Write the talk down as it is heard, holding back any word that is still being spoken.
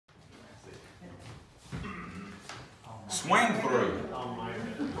Swing through.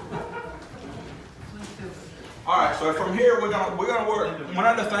 All right, so from here we're gonna work. One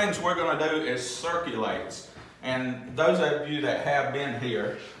of the things we're gonna do is circulates. And those of you that have been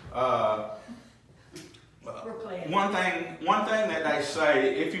here, one thing that they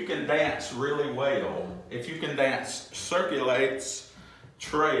say, if you can dance really well, if you can dance circulates,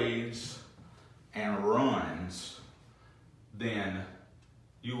 trades, and runs, then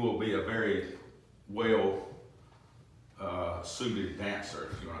you will be a very well suited dancer,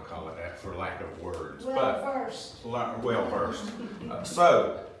 if you want to call it that, for lack of words. Well versed.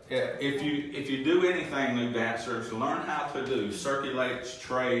 So if you do anything, new dancers, learn how to do circulates,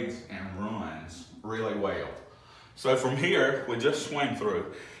 trades, and runs really well. So from here, we just swing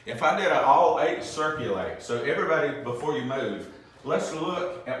through. If I did an all 8 circulate, so everybody, before you move, let's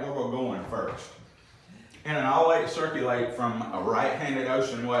look at where we're going first. In an all 8 circulate from a right-handed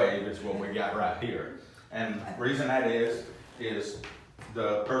ocean wave is what we got right here. And the reason that is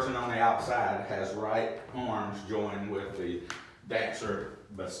the person on the outside has right arms joined with the dancer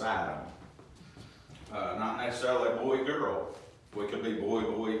beside them. Not necessarily boy-girl. We could be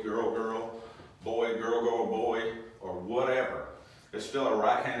boy-boy, girl-girl, boy-girl-girl, boy, or whatever. It's still a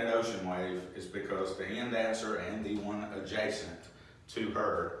right-handed ocean wave. It's because the end dancer and the one adjacent to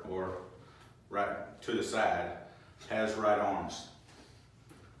her, or right to the side, has right arms.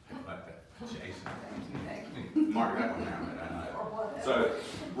 Like that. Jason. Mark that one down, I know. So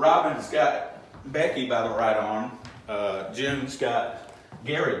Robin's got Becky by the right arm. Jim's got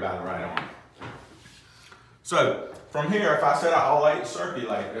Gary by the right arm. So from here, if I said all 8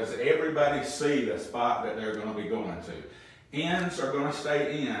 circulate, does everybody see the spot that they're going to be going to? Ends are going to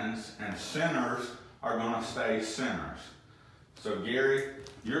stay ends, and centers are going to stay centers. So Gary,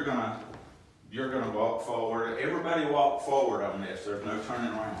 you're gonna walk forward. Everybody walk forward on this. There's no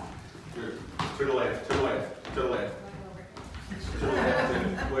turning around. To the left, to the left, to the left. To the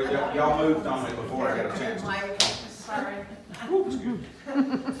left. Well, y'all moved on me before I got a chance. Sorry. I'm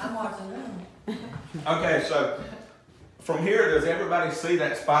watching them. Okay, so from here, does everybody see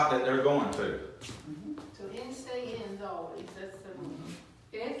that spot that they're going to? So ends stay ends always. That's the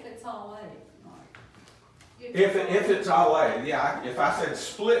if it's all 8. If it's all 8, yeah. If I said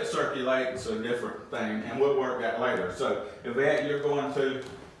split circulate, it's a different thing, and we'll work that later. So if you're going to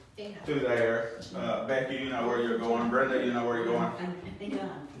there, Becky, you know where you're going. Brenda, you know where you're going.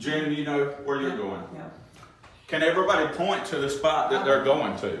 Jim, you know where you're going. Can everybody point to the spot that they're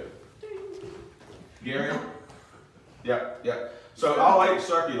going to? Gary? Yep. So all 8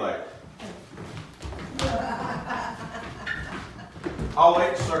 circulate. All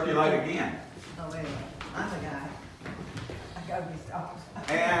 8 circulate again. Oh, wait a minute. I'm the guy. I gotta be stopped.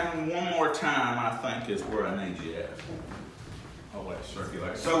 And one more time, I think, is where I need you at. All 8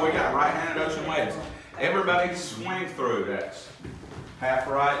 circulate. So we got right-handed ocean waves. Everybody swing through. That's half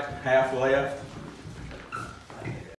right, half left.